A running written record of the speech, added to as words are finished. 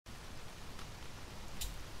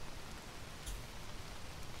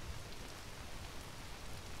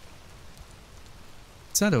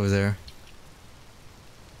What's that over there?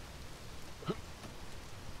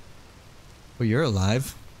 Oh, you're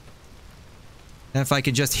alive. And if I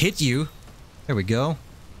could just hit you. There we go.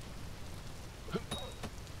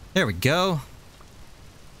 There we go.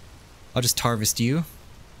 I'll just harvest you.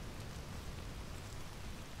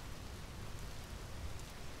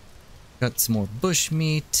 Got some more bush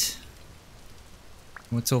meat.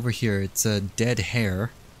 What's over here? It's a dead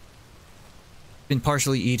hare. Been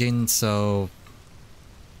partially eaten, so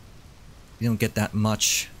you don't get that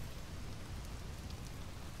much.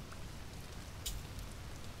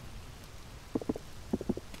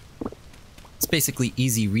 It's basically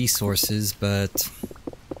easy resources, but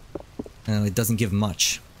it doesn't give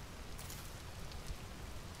much.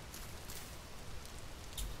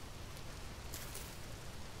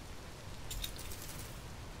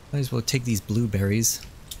 Might as well take these blueberries.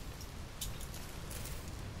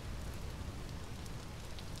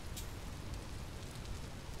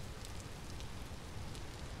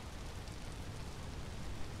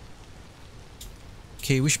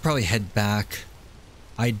 Okay, we should probably head back.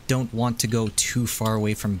 I don't want to go too far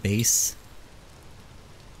away from base.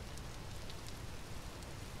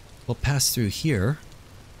 We'll pass through here.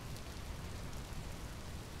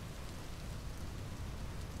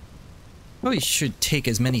 Probably should take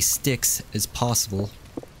as many sticks as possible.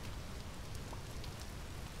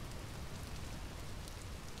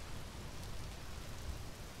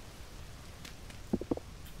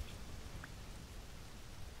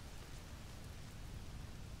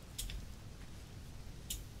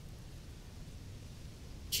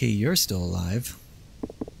 Okay, you're still alive.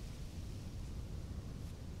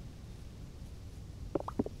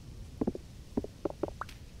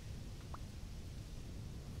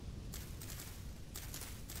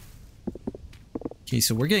 Okay,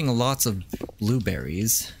 so we're getting lots of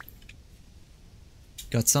blueberries.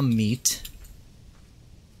 Got some meat.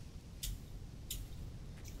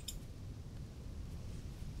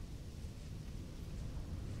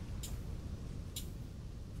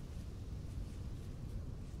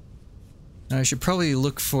 I should probably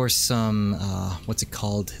look for some, what's it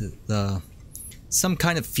called? Some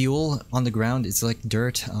kind of fuel on the ground. It's like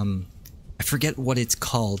dirt. I forget what it's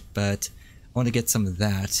called, but I want to get some of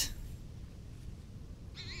that.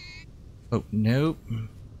 Oh, nope. I'll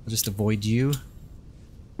just avoid you.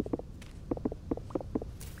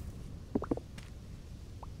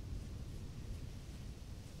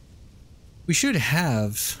 We should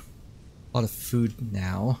have a lot of food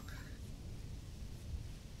now.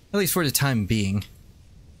 At least for the time being.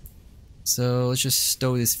 So let's just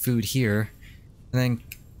stow this food here. And then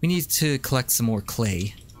we need to collect some more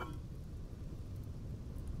clay.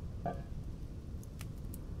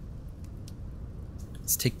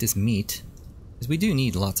 Let's take this meat, because we do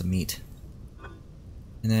need lots of meat.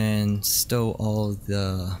 And then stow all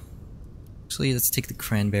the... Actually, let's take the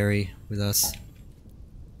cranberry with us.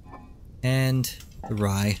 And the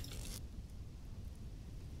rye.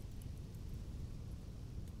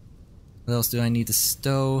 What else do I need to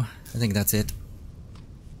stow? I think that's it.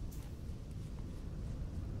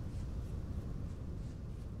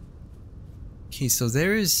 Okay, so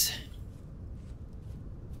there's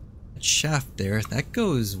a shaft there. That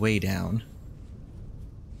goes way down.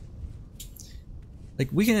 Like,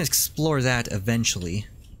 we can explore that eventually.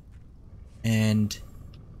 And...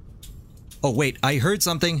 oh, wait, I heard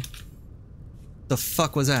something! The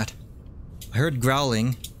fuck was that? I heard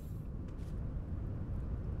growling.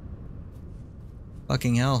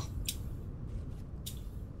 Fucking hell.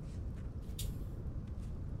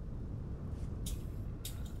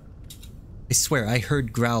 I swear, I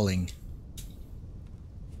heard growling.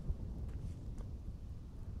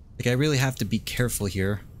 Like, I really have to be careful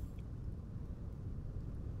here.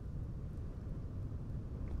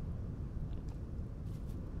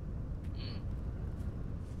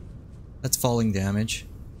 That's falling damage.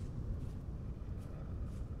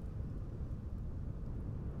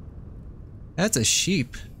 That's a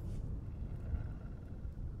sheep.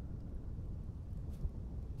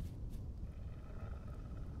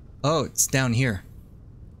 Oh, it's down here.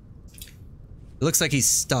 It looks like he's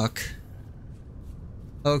stuck.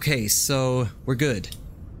 Okay, so we're good.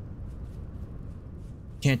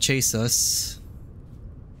 Can't chase us.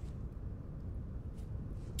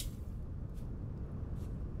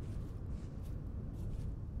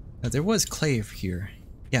 Now, there was clay over here.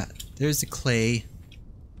 Yeah, there's the clay.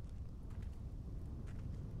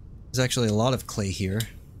 There's actually a lot of clay here.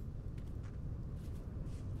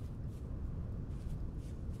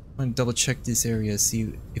 I want to double check this area,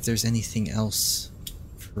 see if there's anything else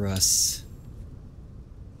for us.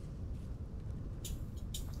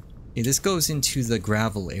 Okay, this goes into the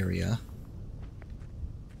gravel area.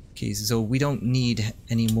 Okay, so we don't need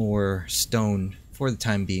any more stone for the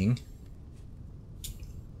time being.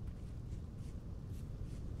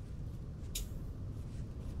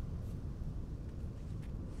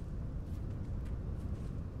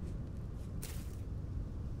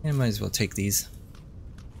 I might as well take these.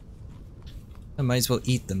 I might as well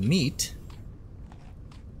eat the meat.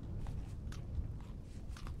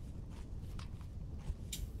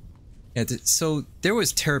 Yeah, so there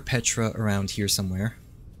was Terra Petra around here somewhere.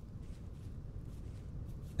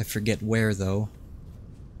 I forget where though.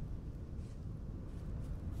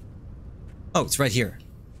 Oh, it's right here.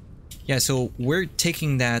 Yeah, so we're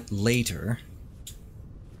taking that later.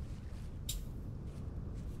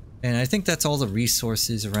 And I think that's all the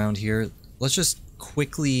resources around here. Let's just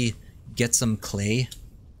quickly get some clay.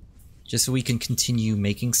 Just so we can continue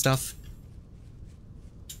making stuff.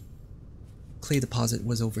 Clay deposit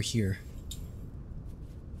was over here.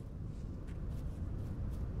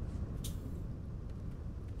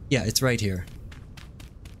 Yeah, it's right here.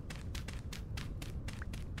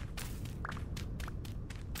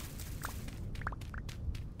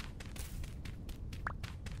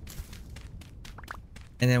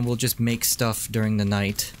 And then we'll just make stuff during the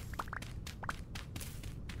night.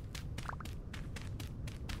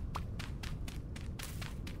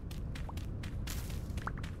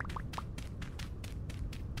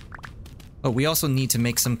 Oh, we also need to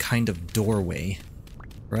make some kind of doorway,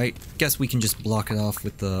 right? Guess we can just block it off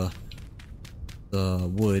with the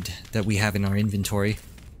wood that we have in our inventory.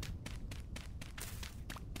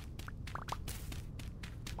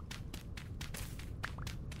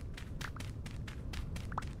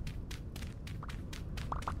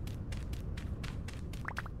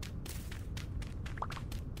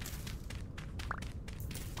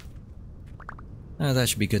 Oh, that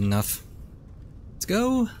should be good enough. Let's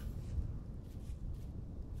go.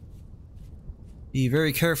 Be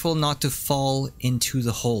very careful not to fall into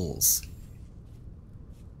the holes.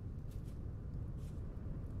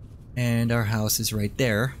 And our house is right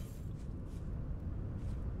there.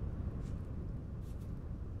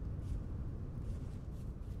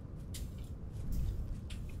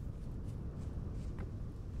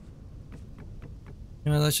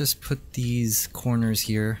 You know, let's just put these corners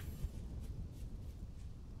here.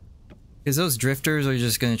 Because those drifters are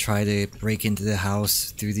just going to try to break into the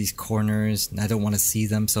house through these corners, and I don't want to see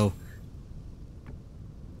them, so...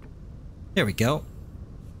 There we go.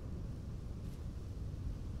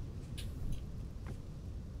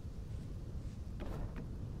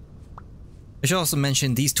 I should also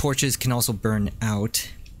mention, these torches can also burn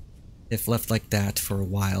out if left like that for a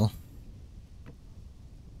while.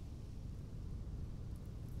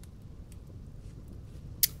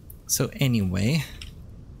 So anyway...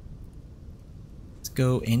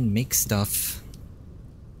 go and make stuff.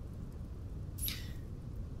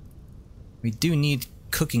 We do need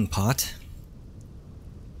cooking pot.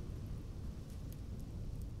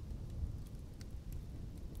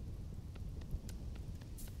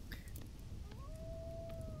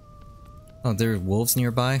 Oh, there are wolves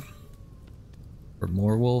nearby? Or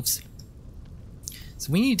more wolves?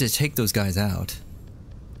 So we need to take those guys out.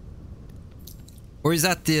 Or is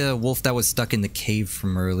that the wolf that was stuck in the cave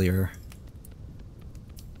from earlier?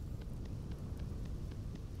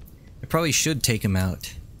 Probably should take him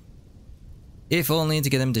out. If only to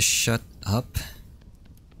get him to shut up.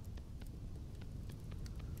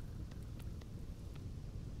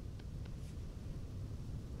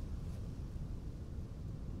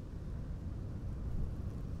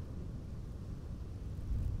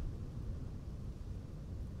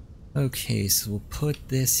 Okay, so we'll put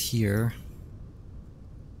this here.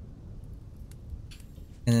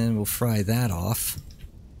 And then we'll fry that off.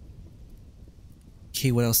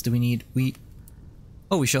 Okay, what else do we need?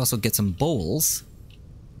 Oh, we should also get some bowls.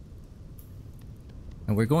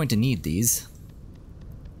 And we're going to need these.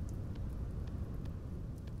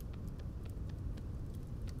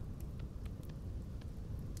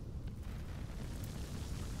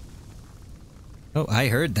 Oh, I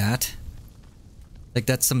heard that. Like,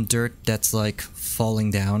 that's some dirt that's, like, falling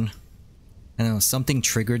down. I don't know, something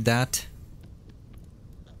triggered that.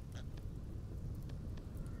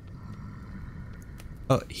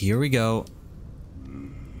 Oh, here we go.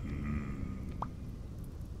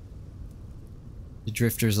 The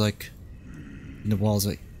drifter's like... the wall's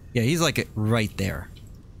like... yeah, he's like right there.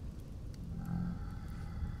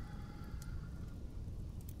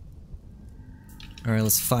 Alright,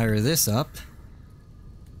 let's fire this up.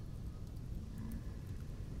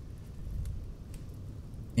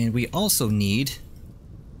 And we also need...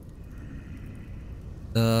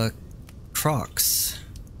 the Crocks.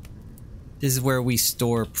 This is where we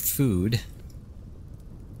store food.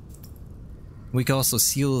 We can also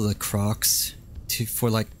seal the crocks for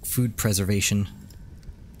like food preservation.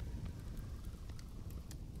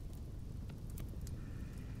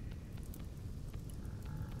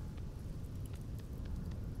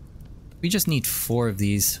 We just need 4 of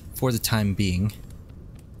these for the time being.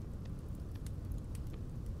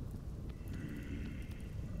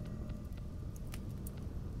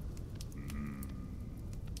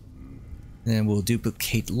 Then we'll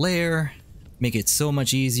duplicate layer, make it so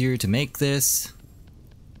much easier to make this.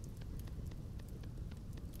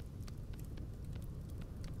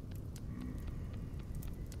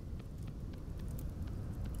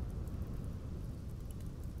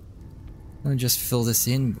 I'll just fill this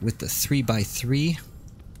in with the 3x3.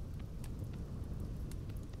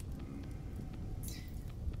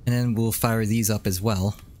 And then we'll fire these up as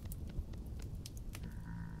well.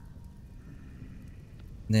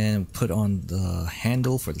 Then put on the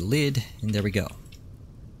handle for the lid, and there we go.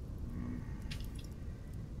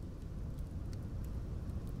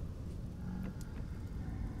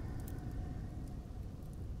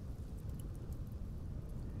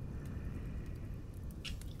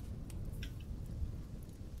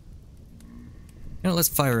 Now let's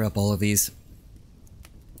fire up all of these.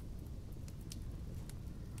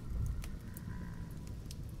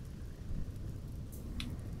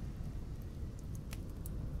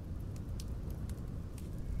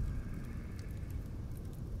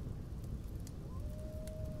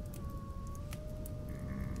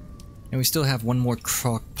 And we still have one more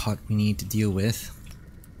crock pot we need to deal with.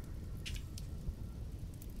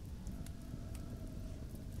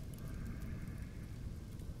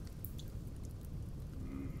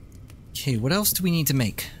 Okay, what else do we need to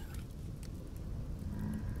make?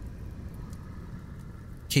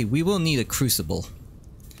 Okay, we will need a crucible.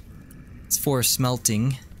 It's for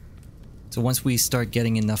smelting. So once we start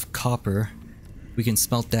getting enough copper, we can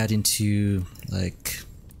smelt that into, like,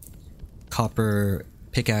 copper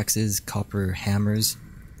pickaxes, copper hammers.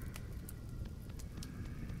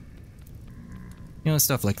 You know,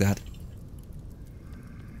 stuff like that.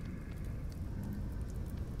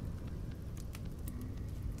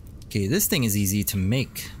 Okay, this thing is easy to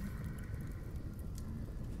make.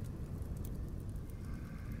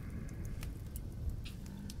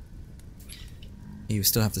 You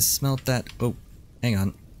still have to smelt that. Oh, hang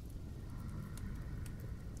on.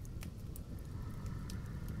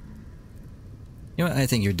 You know what? I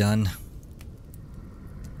think you're done.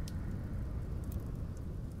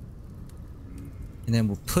 And then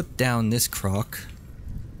we'll put down this crock.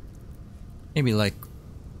 Maybe like...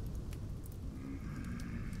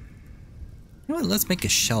 You know what? Let's make a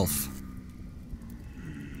shelf.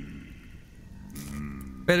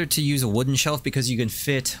 Better to use a wooden shelf because you can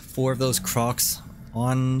fit 4 of those crocks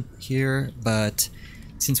on here, but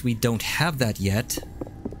since we don't have that yet...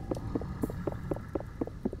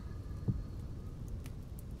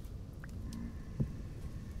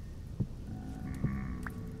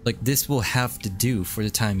 Like, this will have to do for the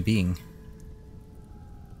time being.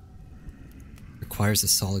 Requires a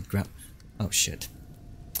solid ground. Oh, shit.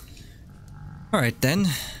 Alright then.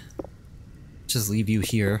 Just leave you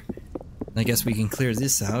here. I guess we can clear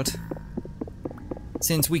this out.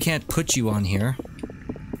 Since we can't put you on here.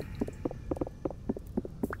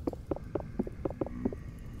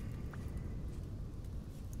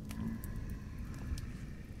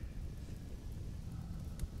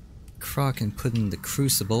 Crock and put in the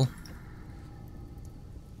Crucible.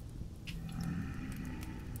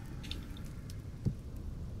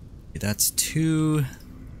 Okay, that's 2,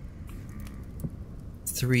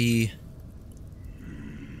 3.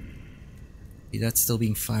 Okay, that's still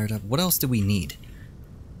being fired up. What else do we need?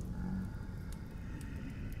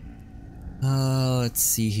 Let's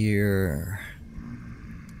see here.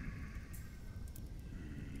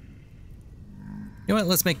 You know what?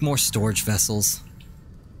 Let's make more storage vessels.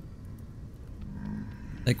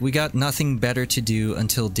 Like, we got nothing better to do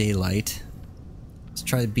until daylight. Let's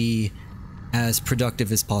try to be as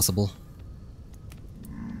productive as possible.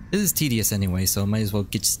 This is tedious anyway, so I might as well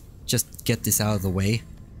just get this out of the way.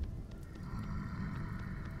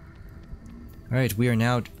 Alright, we are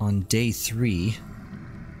now on day 3.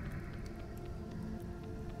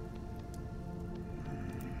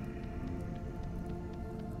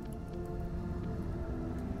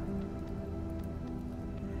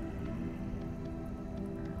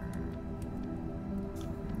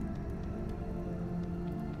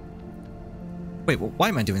 Wait, why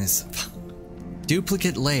am I doing this?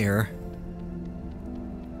 Duplicate layer.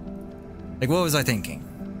 Like, what was I thinking?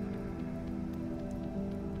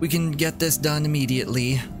 We can get this done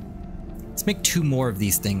immediately. Let's make 2 more of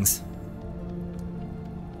these things.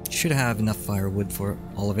 Should have enough firewood for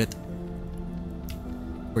all of it.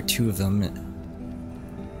 for 2 of them.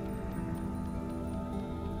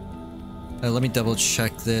 Let me double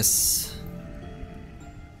check this.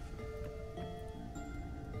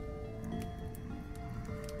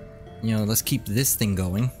 You know, let's keep this thing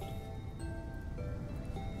going.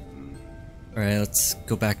 Alright, let's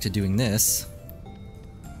go back to doing this.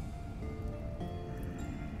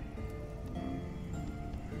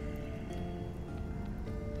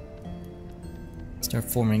 Start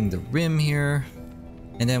forming the rim here.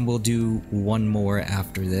 And then we'll do one more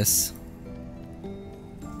after this.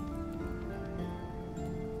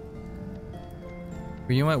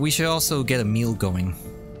 But you know what? We should also get a meal going.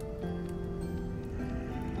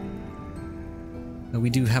 We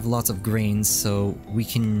do have lots of grains, so we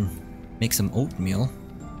can make some oatmeal.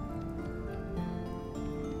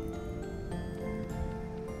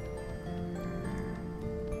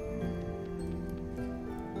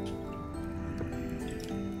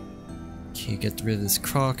 Okay, get rid of this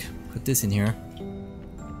crock. Put this in here.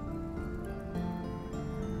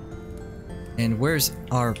 And where's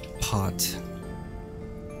our pot?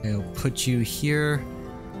 I'll put you here.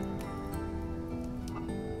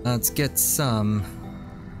 Let's get some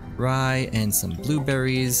rye and some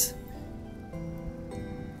blueberries.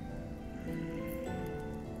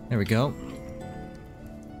 There we go.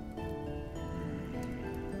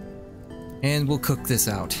 And we'll cook this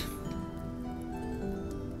out.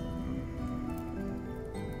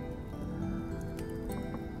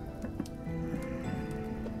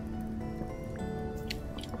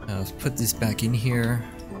 Let's put this back in here.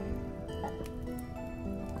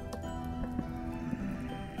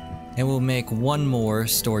 And we'll make one more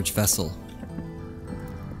storage vessel.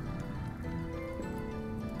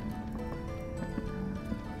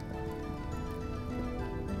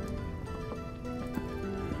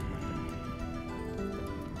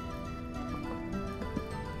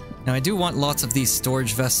 Now I do want lots of these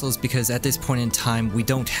storage vessels because at this point in time we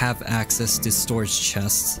don't have access to storage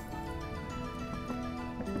chests.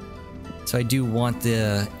 So I do want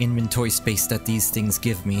the inventory space that these things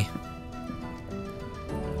give me.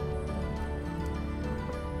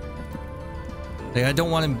 Like, I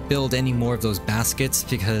don't want to build any more of those baskets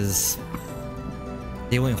because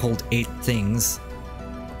they only hold 8 things.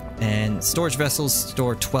 And storage vessels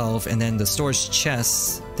store 12, and then the storage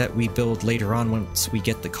chests that we build later on once we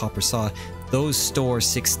get the copper saw, those store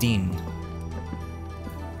 16.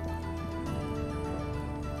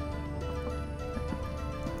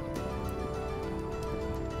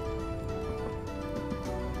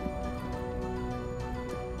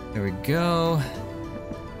 There we go.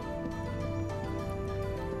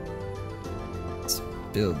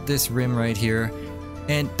 Build this rim right here,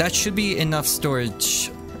 and that should be enough storage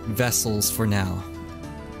vessels for now.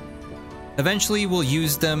 Eventually we'll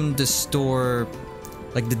use them to store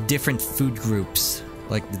like the different food groups,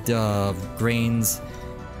 like the grains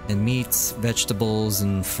and meats, vegetables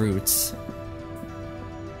and fruits,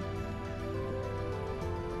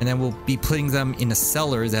 and then we'll be putting them in a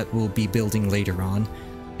cellar that we'll be building later on,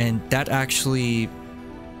 and that actually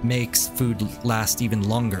makes food last even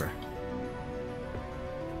longer.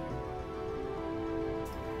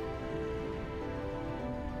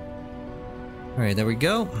 Alright, there we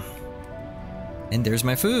go. And there's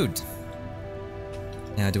my food.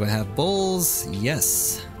 Now, do I have bowls?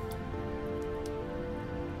 Yes.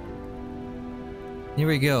 Here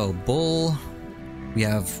we go. Bowl. We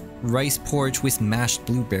have rice porridge with mashed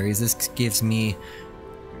blueberries. This gives me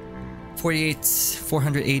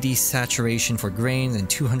 480 saturation for grain and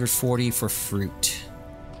 240 for fruit.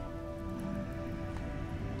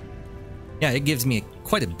 Yeah, it gives me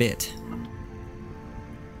quite a bit.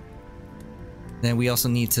 Then we also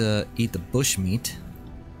need to eat the bush meat.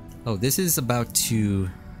 Oh, this is about to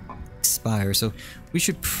expire, so we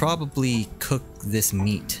should probably cook this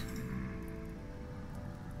meat.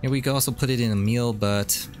 Yeah, we could also put it in a meal,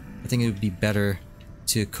 but I think it would be better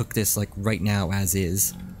to cook this like right now as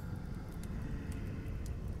is.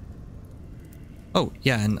 Oh,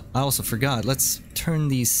 yeah, and I also forgot, let's turn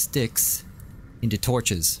these sticks into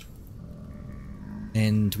torches.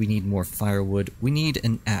 And we need more firewood. We need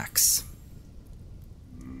an axe.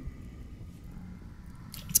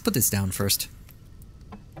 Put this down first.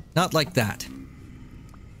 Not like that.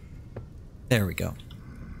 There we go.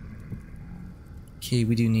 Okay,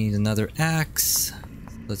 we do need another axe.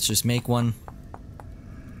 Let's just make one.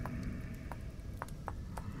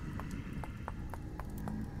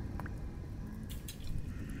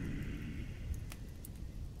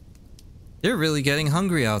 They're really getting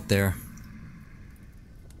hungry out there.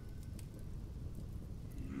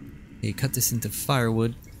 Okay, cut this into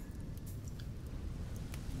firewood.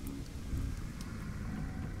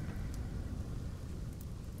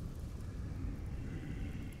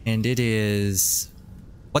 And it is...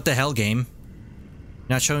 What the hell, game?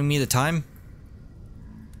 Not showing me the time?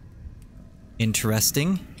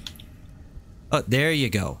 Interesting. Oh, there you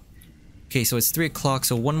go. Okay, so it's 3 o'clock,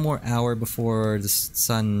 so 1 more hour before the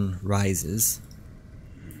sun rises.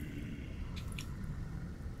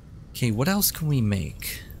 Okay, what else can we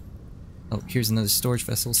make? Oh, here's another storage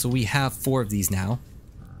vessel. So we have 4 of these now.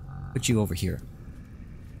 Put you over here.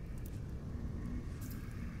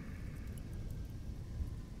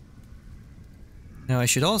 Now I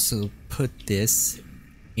should also put this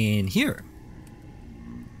in here.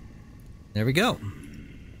 There we go.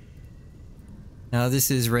 Now this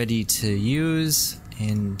is ready to use,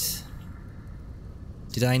 and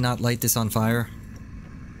did I not light this on fire?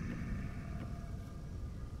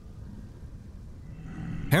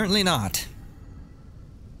 Apparently not.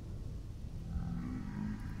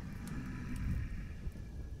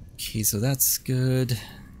 Okay, so that's good.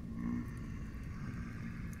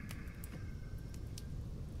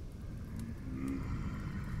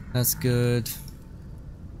 That's good.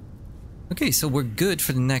 Okay, so we're good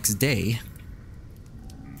for the next day.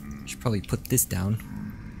 Should probably put this down.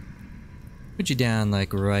 Put you down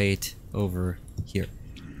like right over here.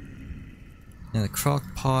 Now the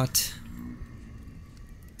crock pot.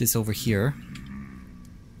 This over here.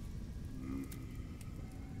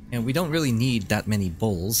 And we don't really need that many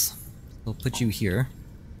bowls. I'll put you here.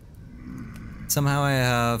 Somehow I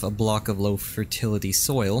have a block of low fertility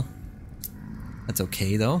soil. That's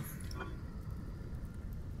okay though.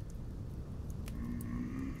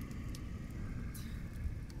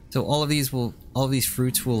 So all of these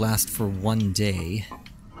fruits will last for 1 day.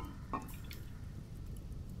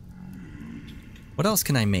 What else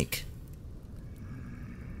can I make?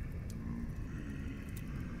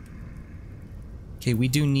 Okay, we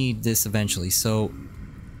do need this eventually, so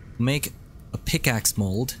make a pickaxe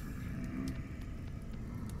mold.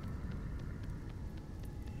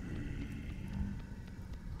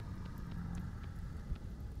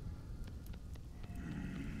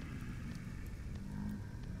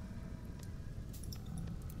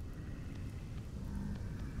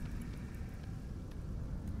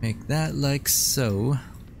 Make that like so.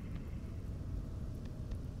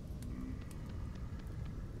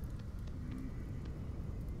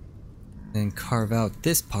 Then carve out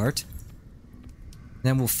this part.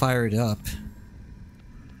 Then we'll fire it up.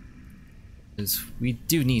 Because we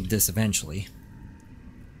do need this eventually.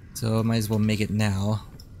 So I might as well make it now.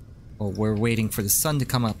 While we're waiting for the sun to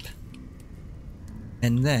come up.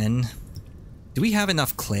 And then... Do we have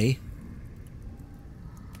enough clay?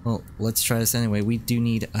 Well, let's try this anyway. We do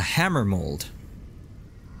need a hammer mold.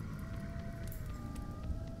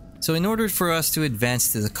 So in order for us to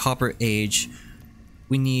advance to the Copper Age,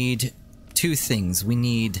 we need 2 things. We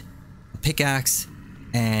need a pickaxe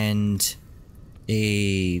and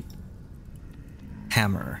a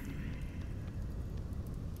hammer.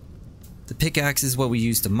 The pickaxe is what we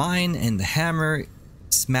use to mine, and the hammer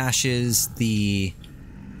smashes the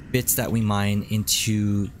bits that we mine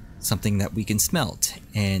into something that we can smelt.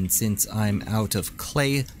 And since I'm out of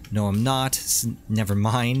clay, no I'm not, never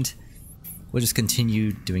mind. We'll just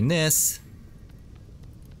continue doing this.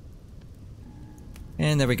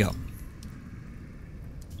 And there we go.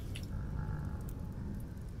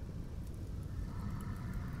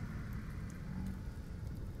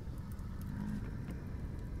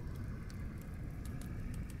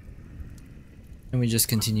 And we just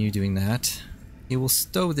continue doing that. Okay, we'll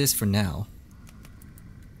stow this for now.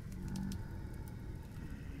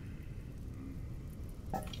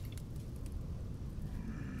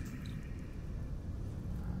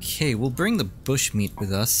 Okay, we'll bring the bushmeat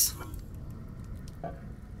with us.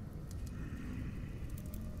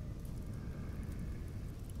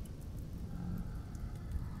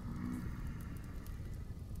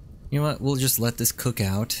 You know what, we'll just let this cook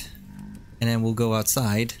out, and then we'll go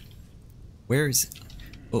outside. Where is it?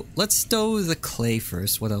 Oh, let's stow the clay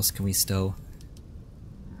first. What else can we stow?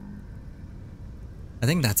 I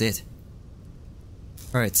think that's it.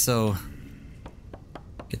 Alright, so...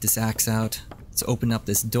 Get this axe out. Let's open up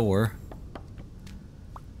this door.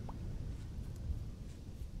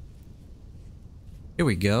 Here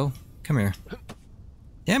we go. Come here.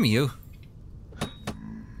 Damn you!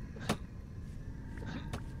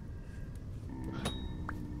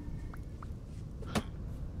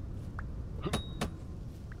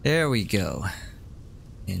 There we go.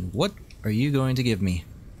 And what are you going to give me?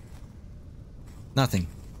 Nothing.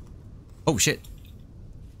 Oh shit.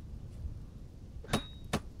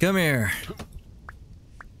 Come here.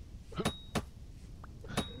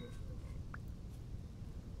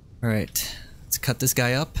 Alright. Let's cut this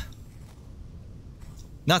guy up.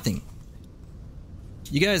 Nothing.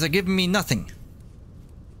 You guys are giving me nothing.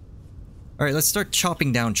 Alright, let's start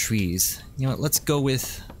chopping down trees. You know what, let's go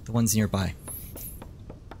with the ones nearby.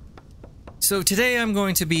 So today I'm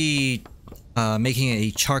going to be making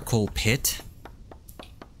a charcoal pit.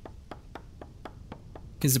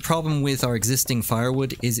 Because the problem with our existing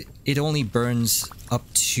firewood is it only burns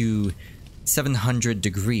up to 700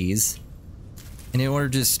 degrees. And in order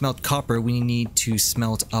to smelt copper, we need to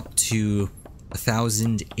smelt up to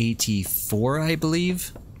 1084, I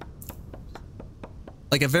believe.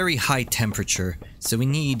 Like a very high temperature. So we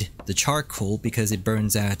need the charcoal because it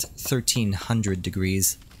burns at 1300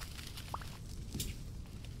 degrees.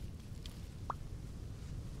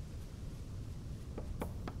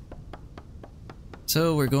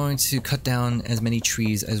 So we're going to cut down as many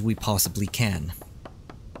trees as we possibly can.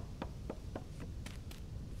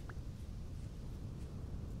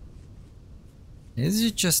 Is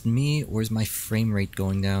it just me, or is my frame rate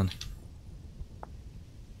going down?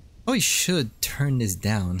 Oh, I should turn this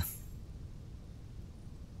down.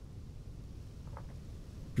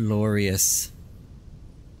 Glorious.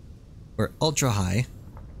 Or ultra high.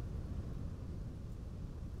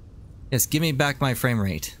 Yes, give me back my frame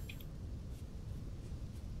rate.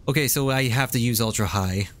 Okay, so I have to use ultra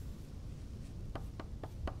high.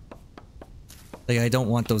 Like, I don't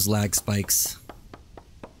want those lag spikes.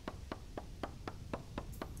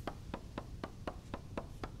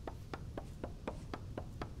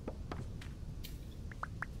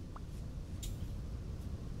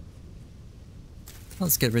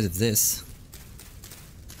 Let's get rid of this.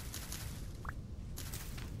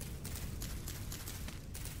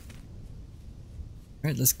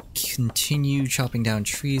 Alright, let's continue chopping down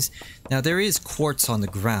trees. Now there is quartz on the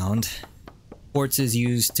ground. Quartz is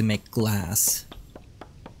used to make glass.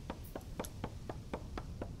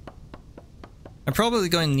 I'm probably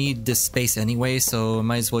going to need this space anyway, so I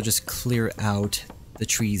might as well just clear out the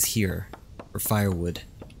trees here for firewood.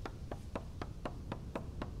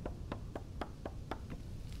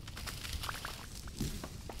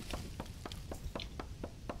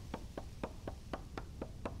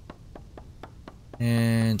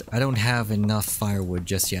 And I don't have enough firewood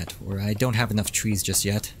just yet, or I don't have enough trees just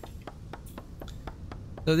yet.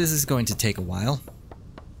 So this is going to take a while.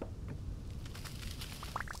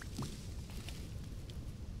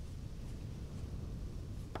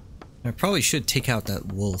 I probably should take out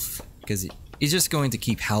that wolf, because he's just going to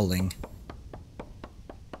keep howling.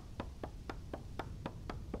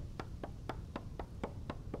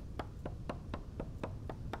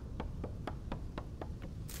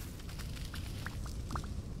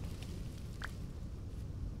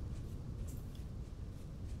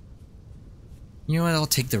 You know what, I'll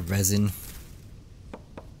take the resin.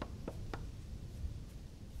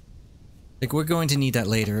 Like, we're going to need that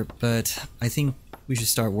later, but I think we should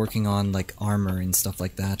start working on, like, armor and stuff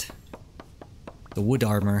like that. The wood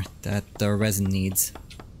armor that the resin needs.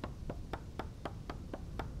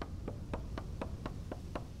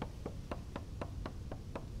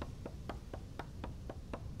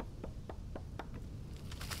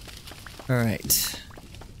 Alright.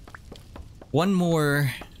 One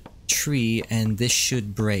more tree and this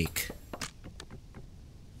should break.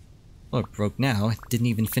 Well, it broke now. It didn't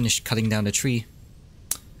even finish cutting down the tree.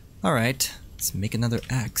 Alright, let's make another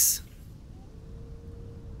axe.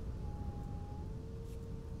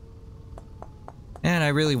 And I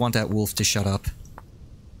really want that wolf to shut up.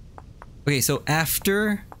 Okay, so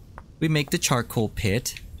after we make the charcoal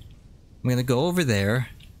pit, I'm gonna go over there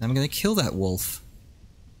and I'm gonna kill that wolf.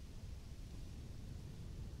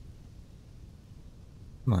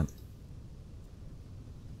 Come on.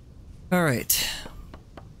 Alright.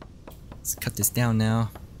 Let's cut this down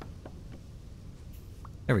now.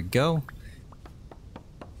 There we go.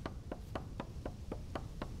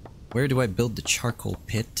 Where do I build the charcoal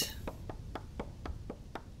pit?